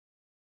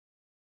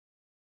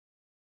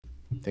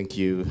Thank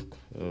you,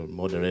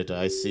 moderator.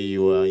 I see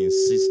you are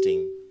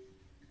insisting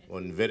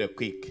on very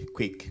quick.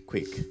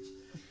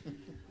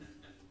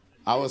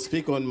 I will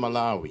speak on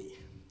Malawi.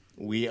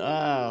 We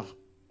are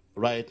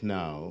right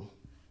now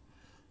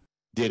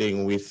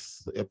dealing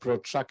with a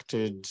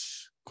protracted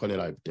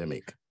cholera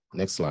epidemic.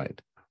 Next slide.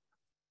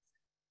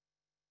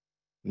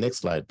 Next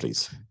slide,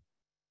 please.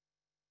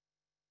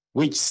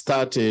 Which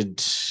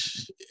started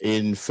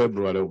in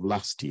February of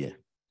last year.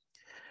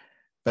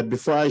 But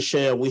before I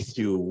share with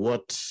you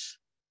what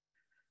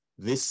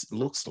this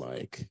looks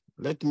like,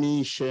 let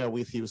me share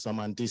with you some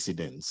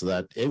antecedents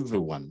that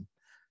everyone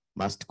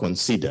must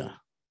consider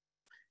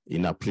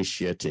in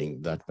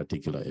appreciating that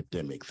particular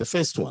epidemic. The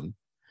first one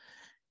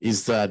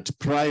is that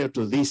prior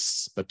to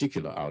this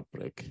particular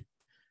outbreak,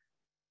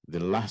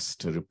 the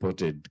last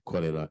reported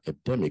cholera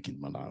epidemic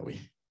in Malawi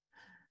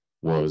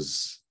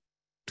was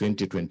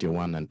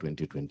 2021 and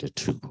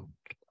 2022.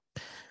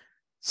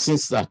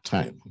 Since that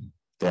time,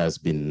 there has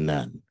been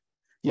none.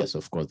 Yes,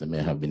 of course, there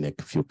may have been a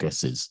few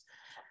cases.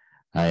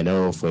 I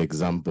know, for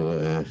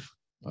example,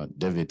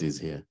 David is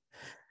here.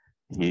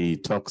 He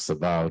talks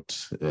about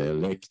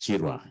Lake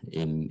Chirwa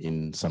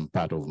in some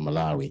part of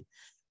Malawi,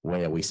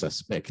 where we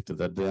suspect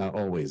that there are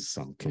always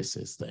some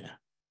cases there.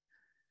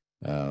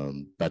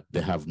 But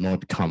they have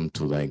not come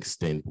to the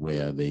extent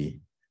where they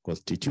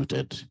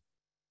constituted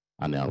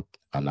an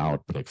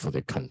outbreak for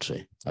the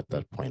country at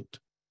that point.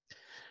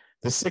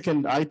 The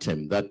second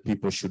item that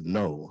people should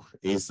know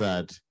is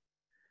that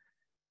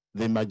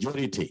the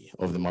majority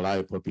of the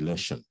Malawi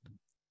population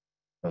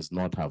does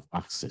not have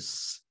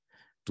access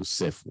to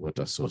safe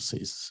water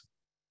sources.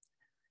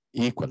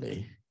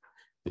 Equally,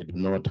 they do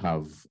not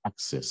have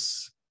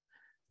access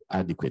to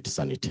adequate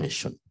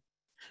sanitation.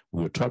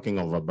 We're talking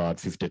of about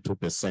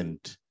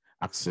 52%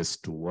 access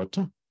to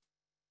water.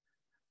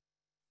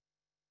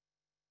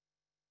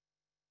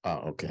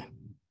 Okay.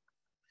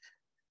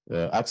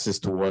 Access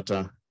to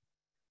water,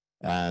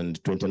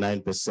 and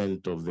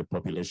 29% of the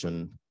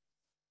population,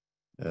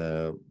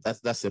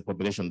 that's the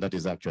population that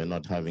is actually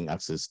not having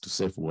access to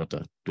safe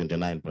water,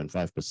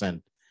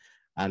 29.5%,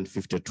 and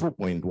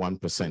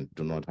 52.1%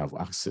 do not have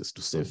access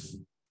to safe,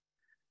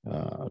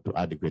 to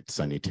adequate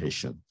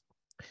sanitation.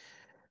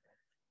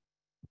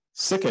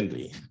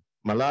 Secondly,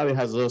 Malawi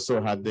has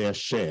also had their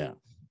share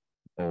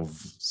of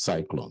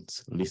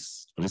cyclones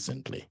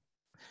recently,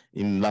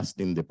 in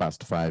the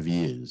past 5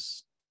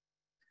 years.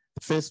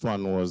 The first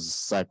one was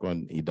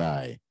Cyclone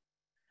Idai,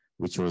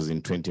 which was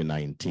in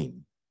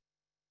 2019.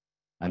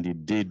 And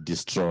it did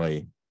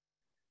destroy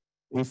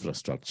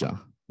infrastructure,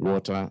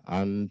 water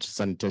and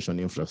sanitation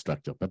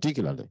infrastructure,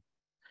 particularly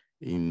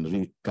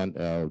in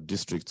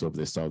districts of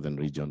the southern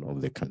region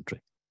of the country.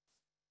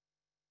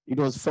 It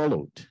was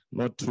followed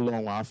not too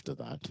long after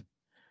that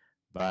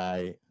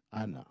by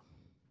Anna.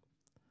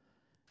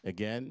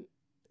 Again,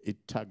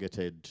 it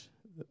targeted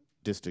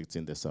districts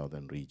in the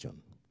southern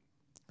region.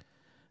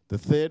 The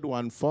third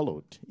one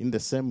followed in the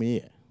same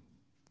year,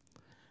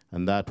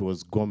 and that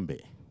was Gombe.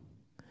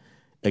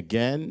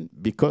 Again,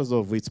 because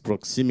of its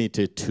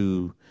proximity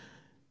to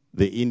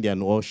the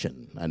Indian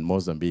Ocean and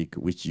Mozambique,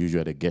 which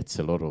usually gets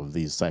a lot of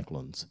these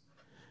cyclones,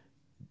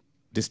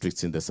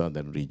 districts in the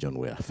southern region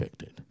were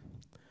affected.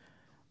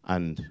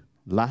 And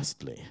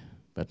lastly,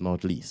 but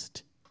not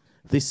least,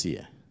 this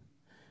year,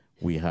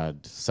 we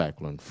had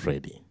Cyclone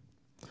Freddy.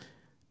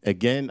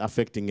 Again,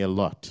 affecting a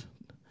lot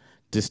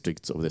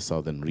districts of the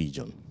southern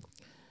region.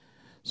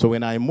 So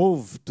when I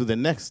move to the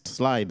next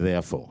slide,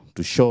 therefore,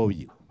 to show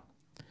you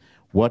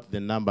what the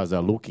numbers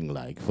are looking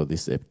like for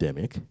this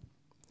epidemic,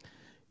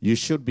 you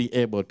should be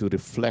able to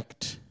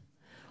reflect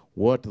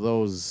what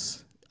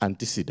those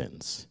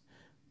antecedents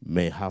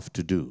may have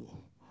to do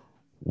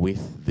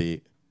with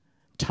the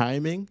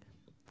timing,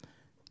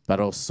 but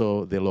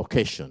also the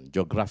location,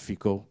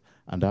 geographical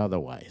and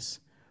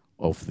otherwise,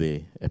 of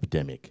the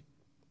epidemic.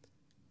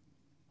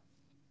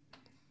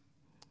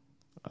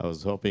 I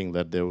was hoping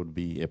that there would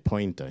be a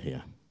pointer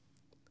here.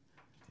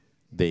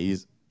 There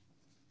is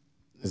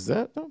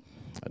that? No?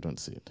 I don't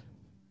see it.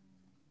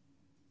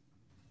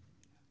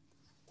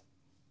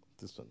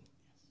 This one.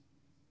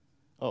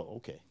 Oh,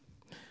 okay.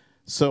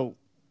 So,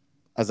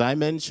 as I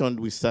mentioned,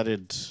 we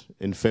started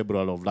in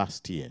February of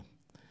last year.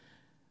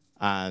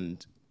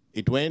 And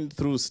it went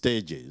through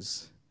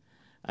stages,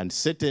 and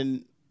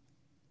certain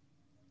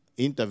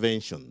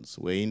interventions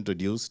were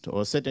introduced,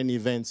 or certain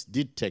events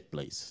did take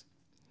place.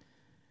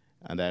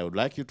 And I would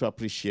like you to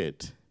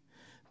appreciate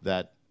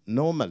that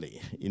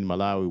normally in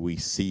Malawi we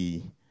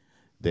see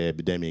the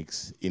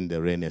epidemics in the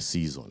rainy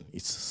season.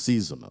 It's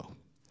seasonal.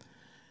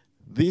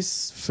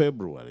 This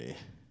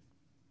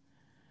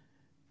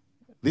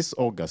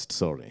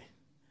August,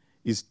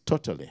 is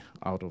totally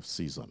out of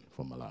season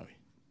for Malawi.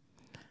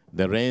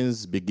 The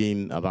rains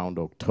begin around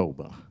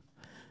October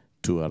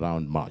to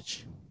around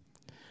March.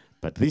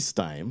 But this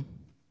time,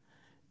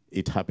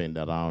 it happened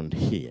around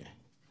here,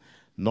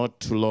 not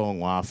too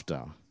long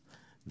after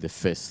the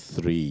first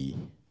 3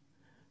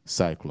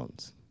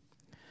 cyclones.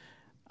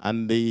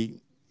 And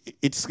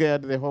it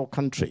scared the whole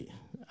country,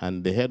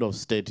 and the head of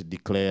state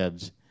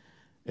declared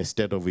a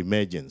state of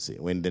emergency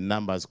when the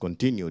numbers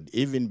continued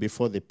even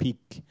before the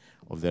peak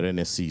of the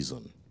rainy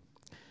season.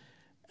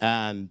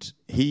 And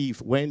he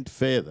went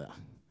further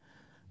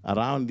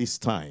around this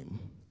time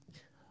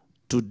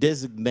to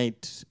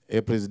designate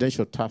a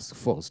presidential task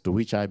force to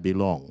which I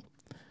belong.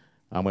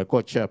 I'm a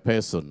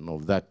co-chairperson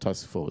of that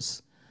task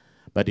force,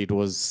 but it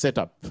was set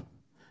up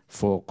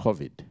for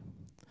COVID.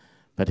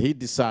 But he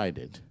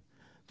decided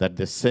that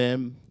the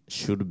same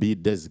should be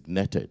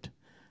designated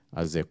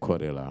as a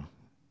cholera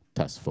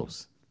task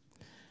force.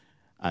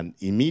 And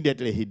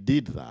immediately he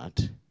did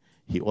that,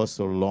 he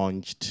also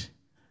launched,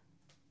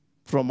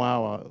 from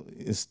our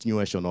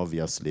insinuation,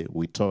 obviously,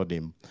 we told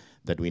him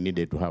that we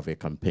needed to have a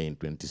campaign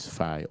to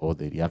intensify all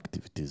the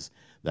activities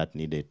that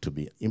needed to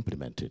be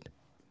implemented.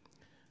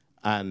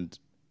 And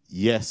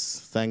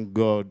yes, thank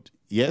God,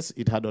 yes,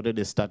 it had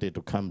already started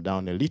to come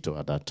down a little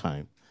at that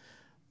time,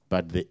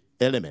 but the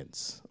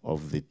elements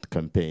of the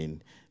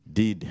campaign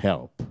did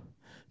help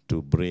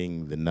to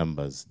bring the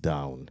numbers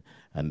down,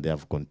 and they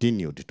have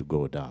continued to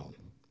go down.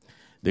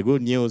 The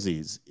good news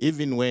is,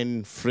 even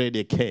when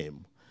Friday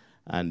came,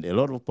 and a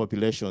lot of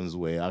populations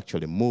were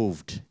actually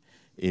moved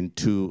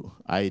into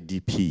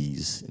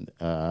IDPs,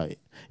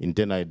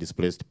 internally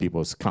displaced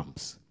people's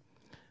camps,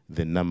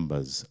 the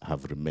numbers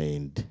have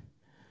remained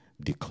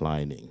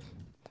declining.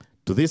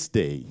 To this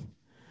day,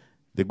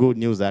 the good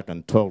news I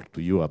can talk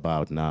to you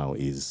about now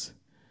is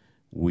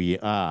we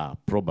are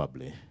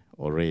probably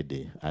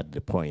already at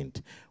the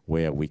point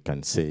where we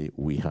can say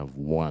we have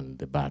won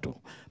the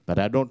battle. But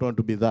I don't want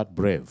to be that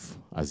brave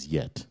as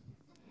yet.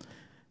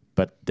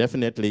 But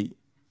definitely,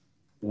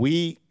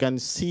 we can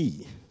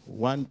see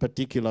one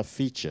particular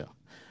feature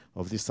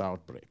of this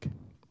outbreak.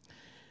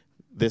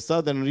 The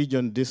southern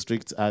region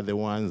districts are the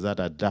ones that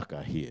are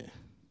darker here.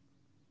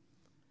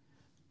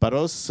 But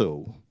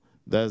also,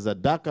 there's a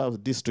darker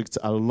districts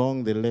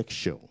along the lake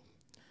shore.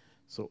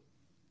 So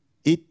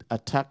it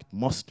attacked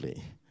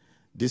mostly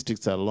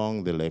districts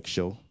along the lake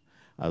shore,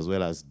 as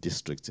well as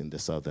districts in the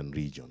southern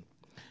region.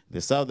 The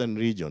southern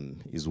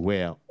region is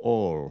where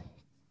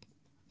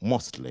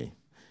mostly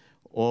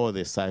all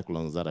the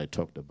cyclones that I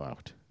talked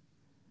about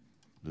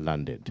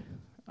landed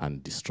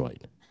and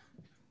destroyed.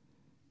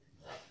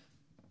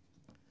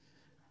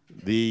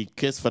 The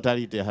case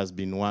fatality has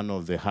been one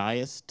of the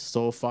highest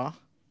so far,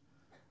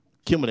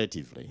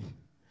 cumulatively,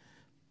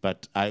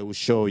 but I will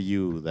show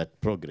you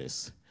that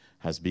progress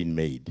has been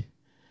made.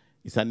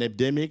 It's an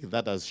epidemic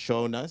that has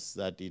shown us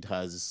that it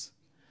has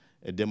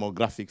a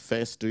demographic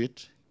face to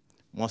it,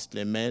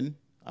 mostly men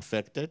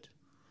affected,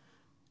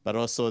 but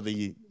also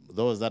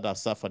those that are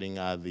suffering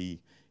are the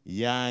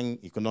young,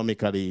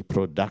 economically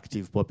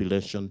productive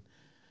population.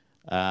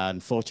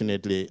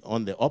 Unfortunately,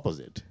 on the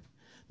opposite,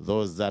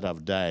 those that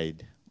have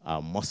died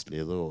are mostly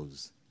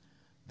those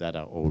that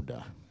are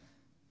older.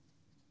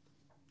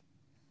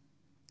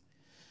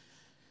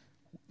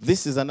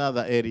 This is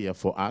another area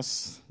for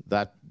us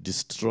that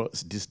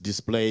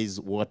displays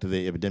what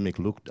the epidemic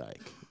looked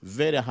like.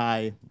 Very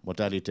high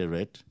mortality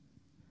rate,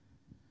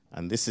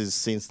 and this is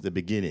since the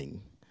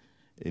beginning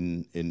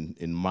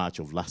in March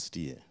of last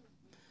year.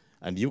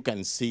 And you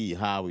can see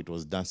how it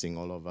was dancing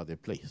all over the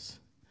place.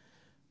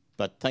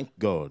 But thank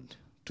God,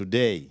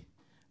 today,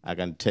 I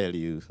can tell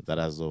you that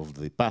as of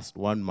the past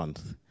 1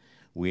 month,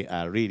 we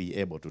are really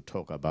able to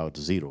talk about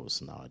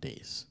zeros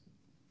nowadays.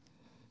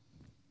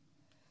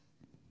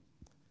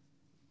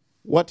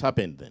 What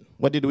happened then?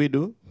 What did we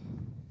do?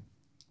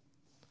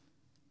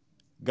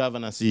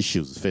 Governance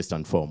issues, first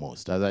and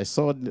foremost. As I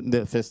saw in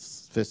the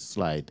first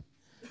slide,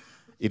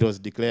 it was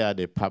declared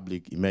a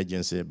public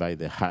emergency by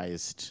the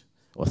highest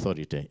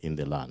authority in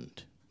the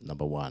land,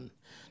 number one.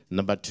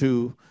 Number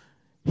two,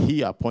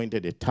 he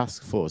appointed a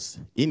task force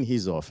in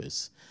his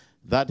office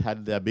that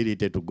had the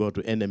ability to go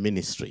to any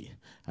ministry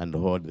and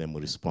hold them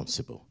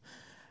responsible.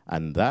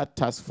 And that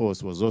task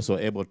force was also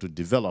able to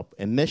develop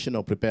a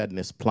national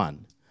preparedness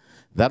plan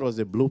that was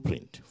a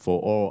blueprint for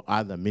all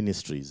other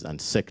ministries and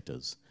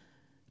sectors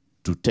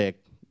to take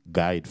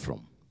guide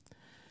from.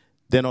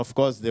 Then, of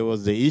course, there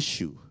was the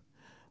issue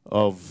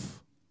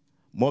of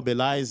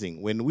mobilizing.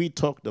 When we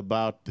talked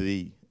about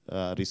the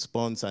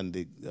response and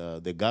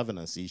the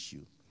governance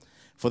issue,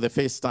 for the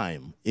first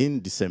time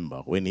in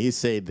December, when he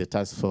said the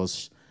task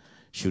force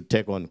should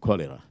take on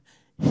cholera,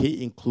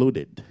 he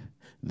included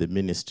the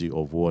Ministry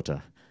of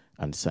Water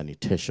and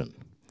Sanitation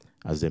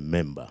as a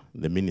member,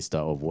 the Minister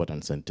of Water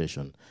and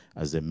Sanitation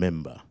as a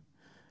member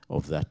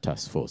of that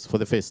task force for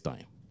the first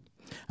time.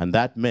 And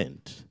that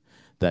meant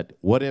that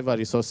whatever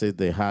resources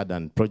they had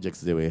and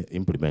projects they were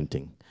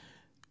implementing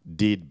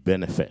did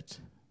benefit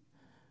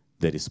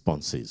the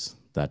responses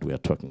that we are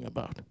talking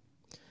about.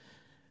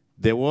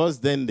 There was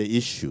then the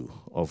issue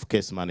of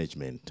case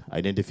management,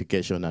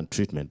 identification and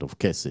treatment of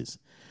cases.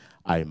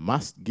 I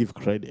must give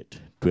credit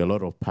to a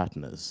lot of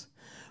partners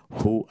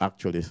who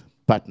actually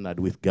partnered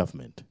with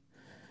government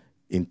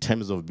in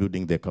terms of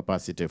building the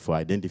capacity for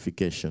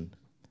identification,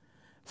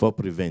 for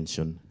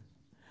prevention,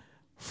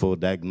 for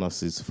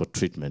diagnosis, for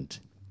treatment,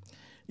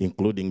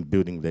 including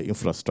building the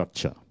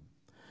infrastructure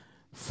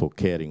for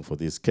caring for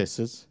these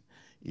cases,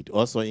 It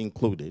also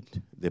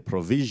included the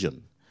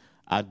provision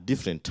at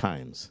different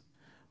times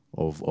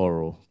of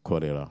oral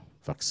cholera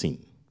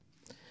vaccine.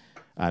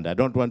 And I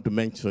don't want to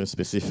mention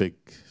specific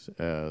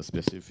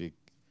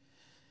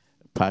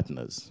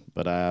partners,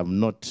 but I am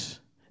not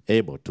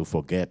able to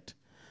forget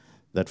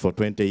that for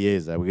 20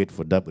 years I worked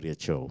for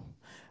WHO.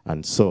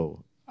 And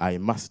so I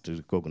must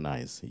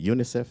recognize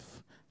UNICEF,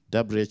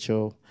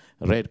 WHO,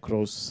 Red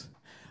Cross,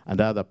 and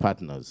other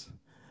partners,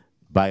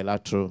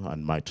 bilateral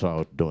and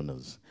multilateral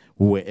donors,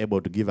 who were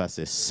able to give us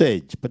a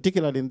surge,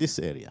 particularly in this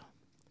area,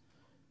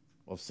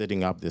 of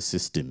setting up the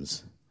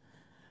systems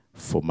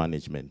for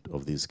management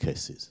of these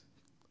cases.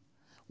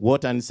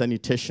 Water and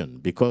sanitation,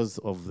 because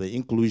of the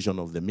inclusion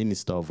of the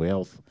Minister of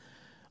Health,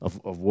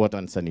 of Water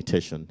and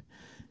Sanitation,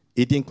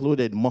 it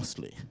included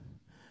mostly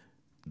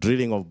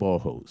drilling of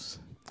boreholes,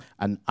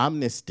 an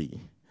amnesty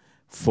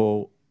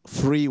for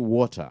free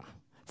water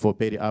for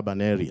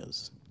peri-urban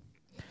areas.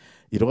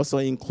 It also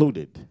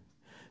included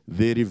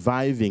the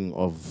reviving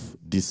of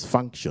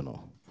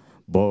dysfunctional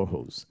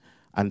boreholes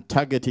and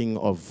targeting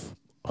of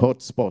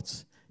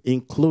hotspots,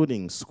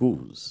 including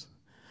schools.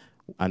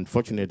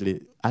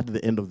 Unfortunately, at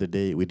the end of the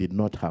day, we did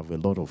not have a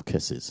lot of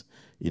cases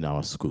in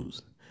our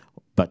schools,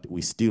 but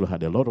we still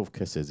had a lot of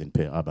cases in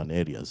peri-urban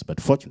areas. But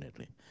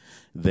fortunately,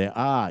 there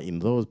are in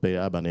those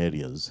peri-urban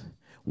areas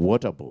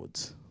water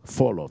boards,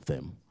 4 of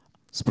them,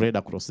 spread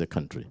across the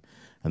country,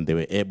 and they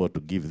were able to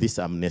give this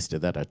amnesty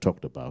that I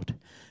talked about.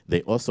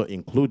 They also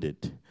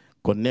included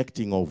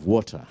connecting of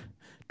water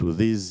to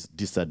these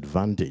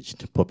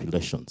disadvantaged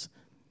populations.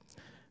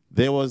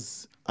 There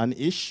was an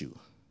issue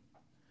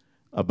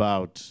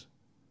about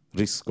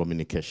risk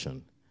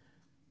communication,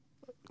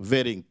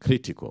 very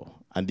critical.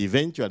 And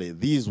eventually,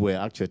 these were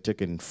actually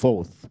taken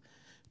forth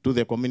to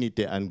the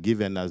community and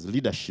given as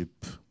leadership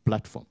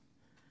platform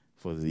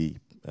for the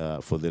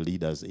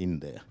leaders in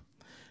there.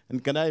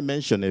 And can I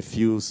mention a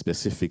few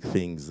specific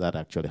things that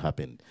actually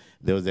happened?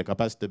 There was a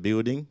capacity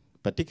building,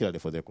 particularly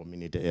for the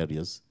community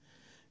areas.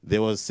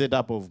 There was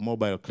setup of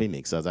mobile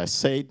clinics. As I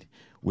said,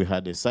 we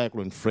had a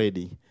Cyclone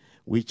Freddy,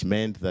 which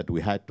meant that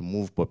we had to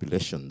move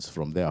populations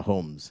from their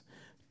homes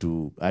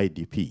to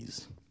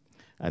IDPs.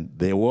 And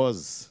there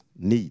was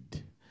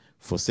need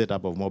for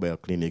setup of mobile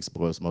clinics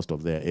because most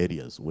of their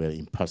areas were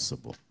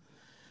impassable.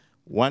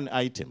 One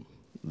item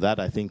that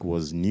I think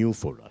was new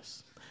for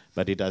us,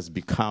 but it has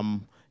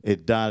become a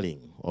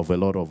darling of a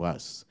lot of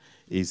us,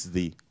 is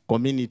the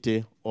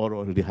community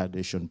oral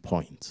rehydration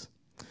points.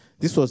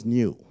 This was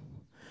new.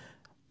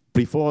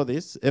 Before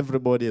this,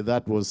 everybody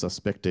that was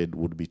suspected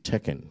would be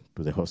taken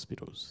to the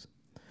hospitals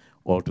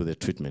or to the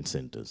treatment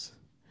centers.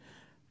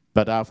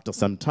 But after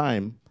some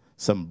time,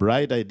 some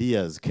bright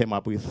ideas came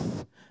up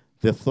with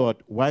the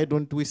thought, why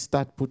don't we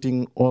start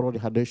putting oral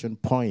rehydration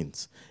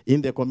points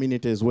in the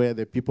communities where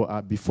the people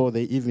are before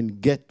they even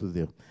get to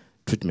the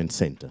treatment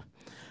center?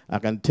 I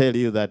can tell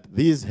you that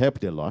these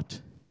helped a lot.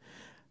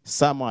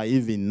 Some are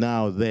even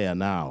there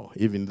now,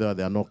 even though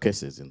there are no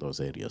cases in those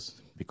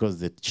areas, because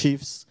the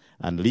chiefs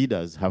and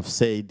leaders have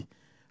said,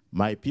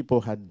 my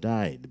people had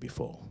died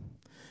before.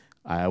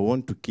 I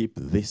want to keep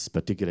this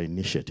particular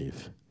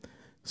initiative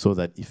so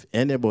that if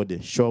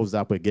anybody shows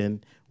up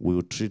again, we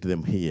will treat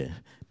them here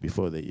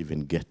before they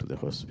even get to the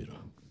hospital.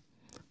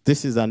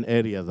 This is an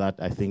area that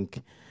I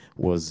think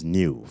was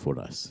new for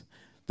us.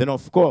 Then,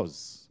 of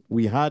course,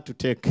 we had to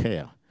take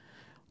care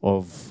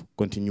of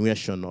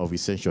continuation of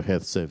essential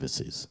health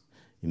services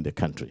in the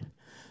country.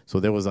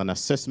 So there was an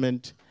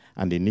assessment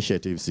and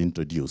initiatives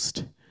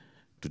introduced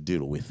to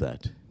deal with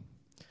that.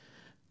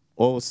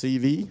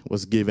 OCV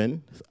was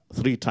given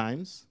 3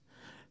 times.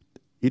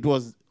 It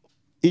was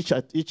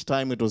each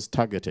time it was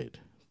targeted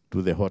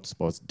to the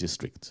hotspots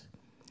district.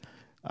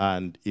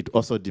 And it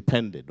also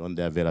depended on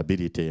the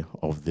availability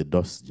of the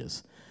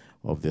dosages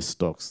of the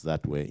stocks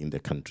that were in the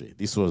country.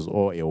 This was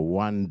all a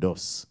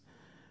 1-dose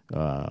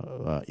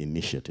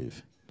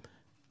initiative.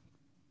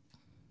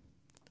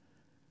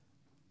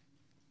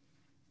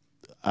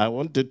 I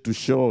wanted to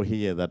show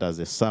here that as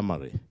a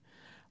summary,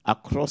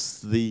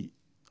 across the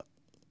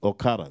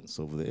occurrence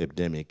of the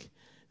epidemic,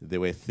 there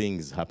were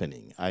things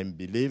happening. I'm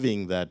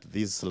believing that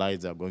these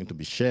slides are going to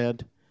be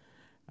shared,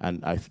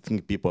 and I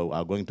think people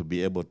are going to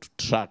be able to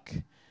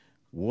track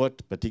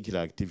what particular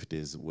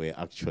activities were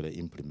actually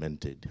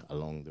implemented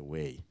along the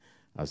way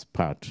as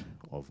part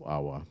of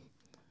our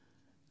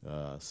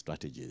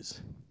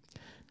strategies.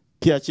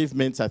 Key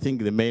achievements, I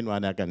think the main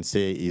one I can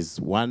say is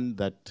one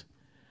that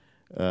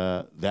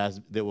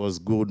there was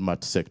good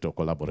multi-sector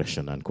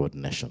collaboration and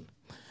coordination.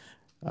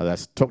 As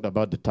I talked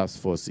about the task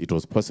force, it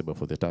was possible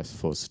for the task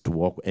force to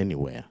work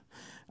anywhere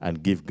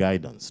and give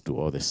guidance to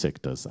all the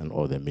sectors and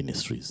all the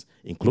ministries,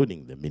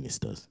 including the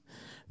ministers.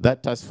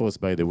 That task force,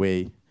 by the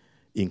way,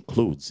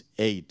 includes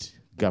 8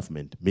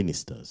 government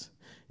ministers,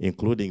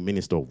 including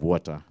Minister of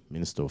Water,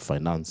 Minister of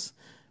Finance,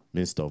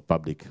 Minister of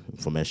Public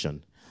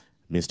Information,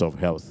 Minister of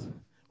Health,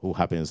 who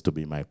happens to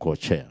be my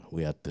co-chair.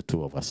 We are the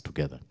 2 of us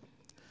together.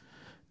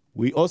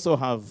 We also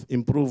have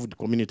improved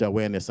community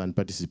awareness and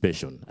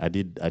participation. I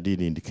did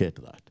indicate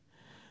that.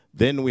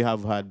 Then we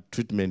have had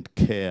treatment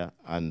care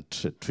and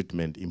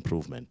treatment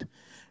improvement.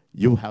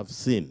 You have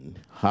seen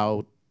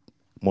how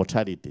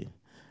mortality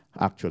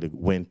actually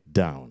went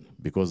down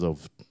because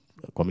of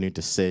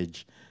community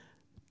SAGE,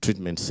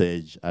 treatment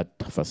SAGE at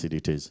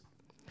facilities,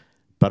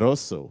 but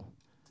also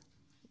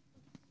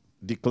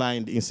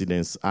declined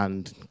incidence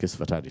and case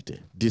fatality.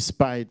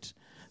 Despite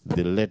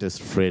the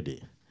latest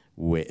Freddy,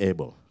 we were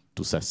able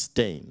to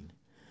sustain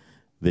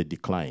the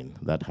decline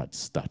that had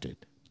started.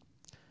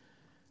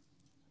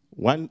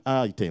 One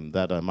item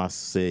that I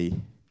must say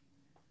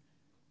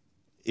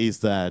is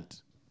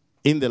that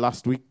in the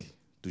last week,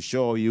 to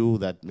show you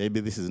that maybe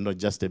this is not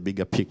just a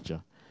bigger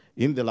picture,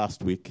 in the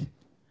last week,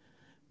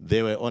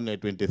 there were only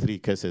 23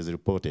 cases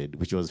reported,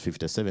 which was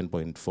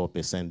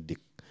 57.4%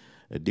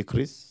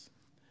 decrease.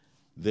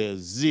 There's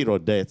 0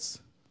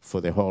 deaths for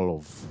the whole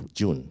of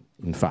June,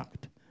 in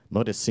fact,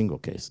 not a single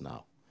case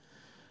now.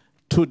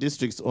 2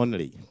 districts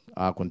only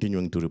are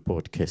continuing to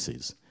report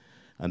cases.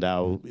 And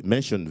I'll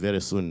mention very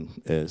soon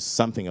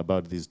something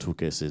about these 2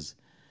 cases.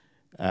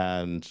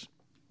 And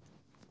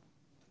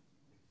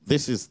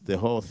this is the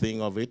whole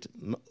thing of it.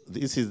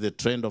 This is the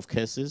trend of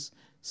cases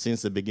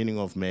since the beginning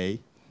of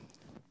May.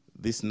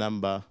 This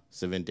number,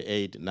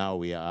 78, now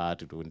we are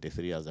at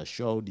 23, as I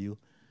showed you.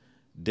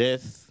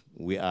 Death,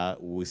 we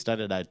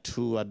started at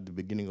 2 at the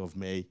beginning of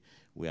May.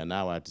 We are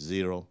now at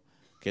 0.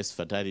 Case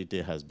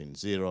fatality has been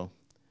 0.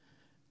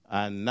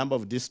 And number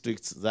of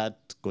districts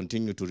that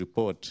continue to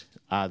report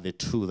are the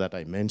 2 that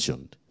I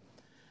mentioned.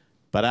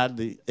 But at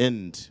the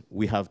end,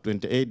 we have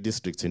 28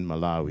 districts in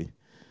Malawi.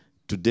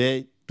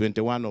 Today,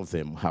 21 of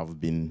them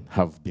have been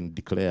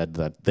declared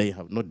that they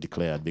have not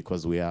declared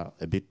because we are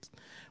a bit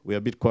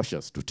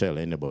cautious to tell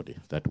anybody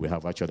that we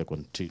have actually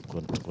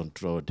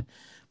controlled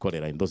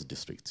cholera in those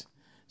districts.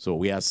 So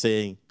we are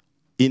saying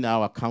in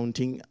our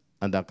counting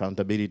and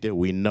accountability,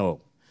 we know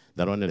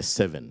that only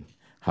 7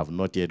 have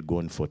not yet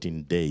gone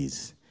 14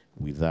 days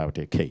without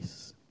a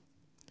case.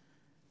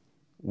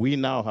 We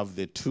now have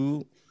the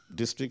 2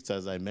 districts,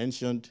 as I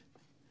mentioned.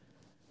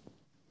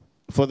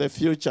 For the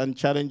future and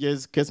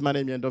challenges, case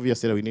management,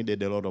 obviously, we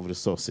needed a lot of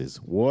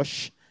resources.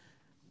 WASH,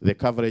 the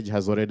coverage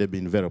has already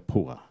been very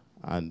poor,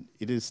 and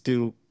it is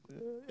still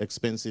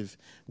expensive.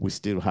 We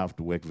still have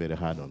to work very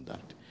hard on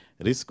that.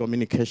 Risk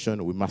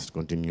communication, we must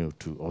continue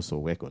to also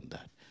work on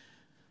that.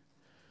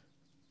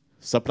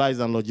 Supplies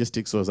and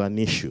logistics was an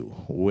issue.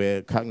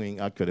 We're coming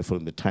actually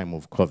from the time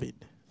of COVID.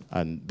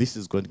 And this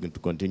is going to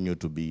continue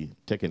to be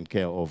taken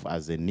care of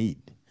as a need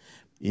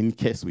in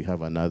case we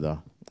have another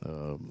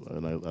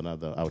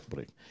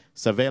outbreak.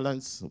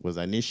 Surveillance was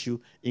an issue,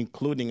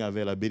 including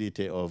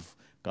availability of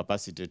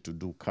capacity to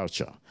do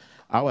culture.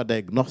 Our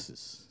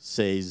diagnosis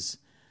says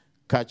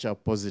culture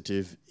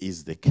positive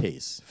is the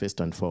case, first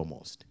and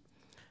foremost.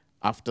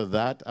 After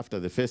that,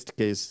 after the first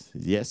case,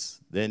 yes,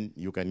 then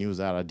you can use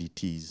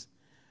RDTs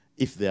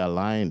if they are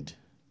aligned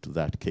to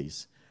that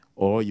case,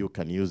 or you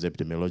can use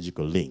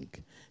epidemiological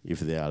link if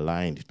they are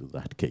aligned to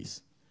that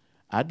case.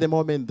 At the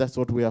moment, that's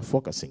what we are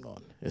focusing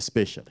on,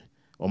 especially.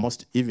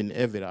 Almost even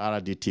every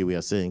RDT, we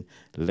are saying,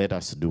 let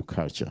us do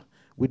culture.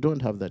 We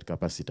don't have that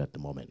capacity at the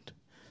moment.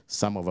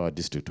 Some of our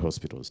district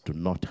hospitals do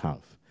not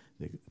have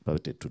the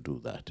capacity to do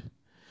that.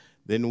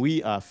 Then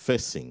we are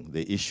facing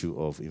the issue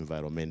of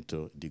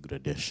environmental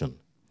degradation,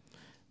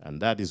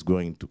 and that is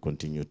going to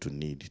continue to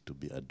need to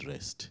be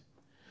addressed.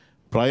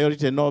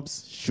 Priority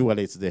knobs,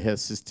 surely it's the health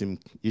system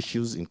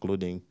issues,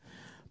 including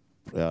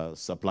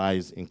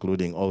supplies,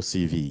 including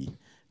OCV.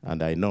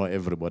 And I know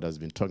everybody has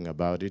been talking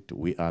about it.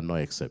 We are no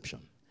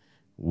exception.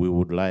 We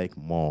would like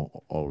more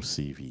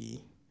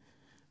OCV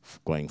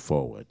going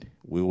forward.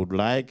 We would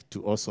like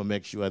to also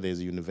make sure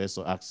there's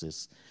universal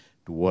access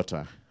to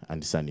water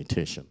and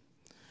sanitation.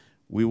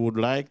 We would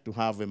like to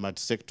have a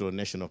multi-sectoral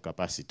national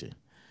capacity.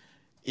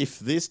 If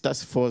this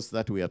task force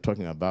that we are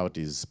talking about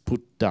is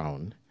put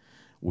down,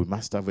 we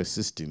must have a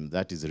system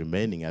that is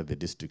remaining at the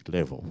district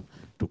level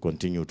to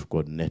continue to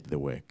coordinate the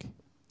work.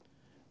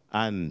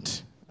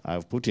 And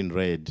I've put in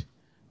red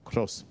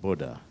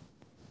cross-border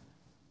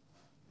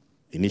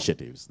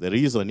initiatives. The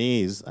reason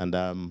is,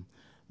 and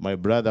my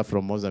brother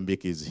from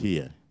Mozambique is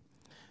here,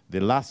 the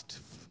last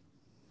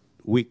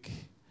week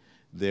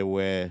there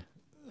were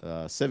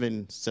 8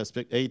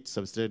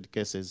 suspected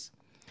cases,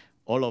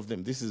 all of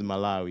them, this is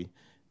Malawi.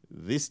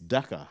 This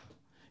Dhaka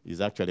is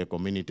actually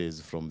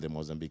communities from the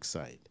Mozambique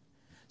side.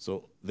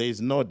 So there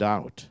is no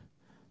doubt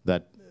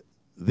that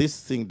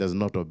this thing does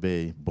not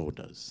obey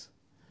borders.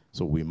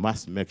 So we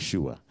must make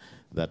sure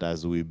that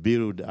as we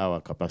build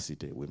our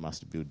capacity, we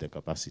must build the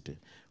capacity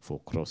for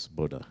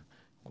cross-border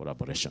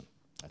collaboration.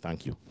 I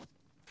thank you.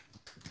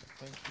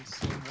 Thank you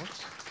so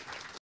much.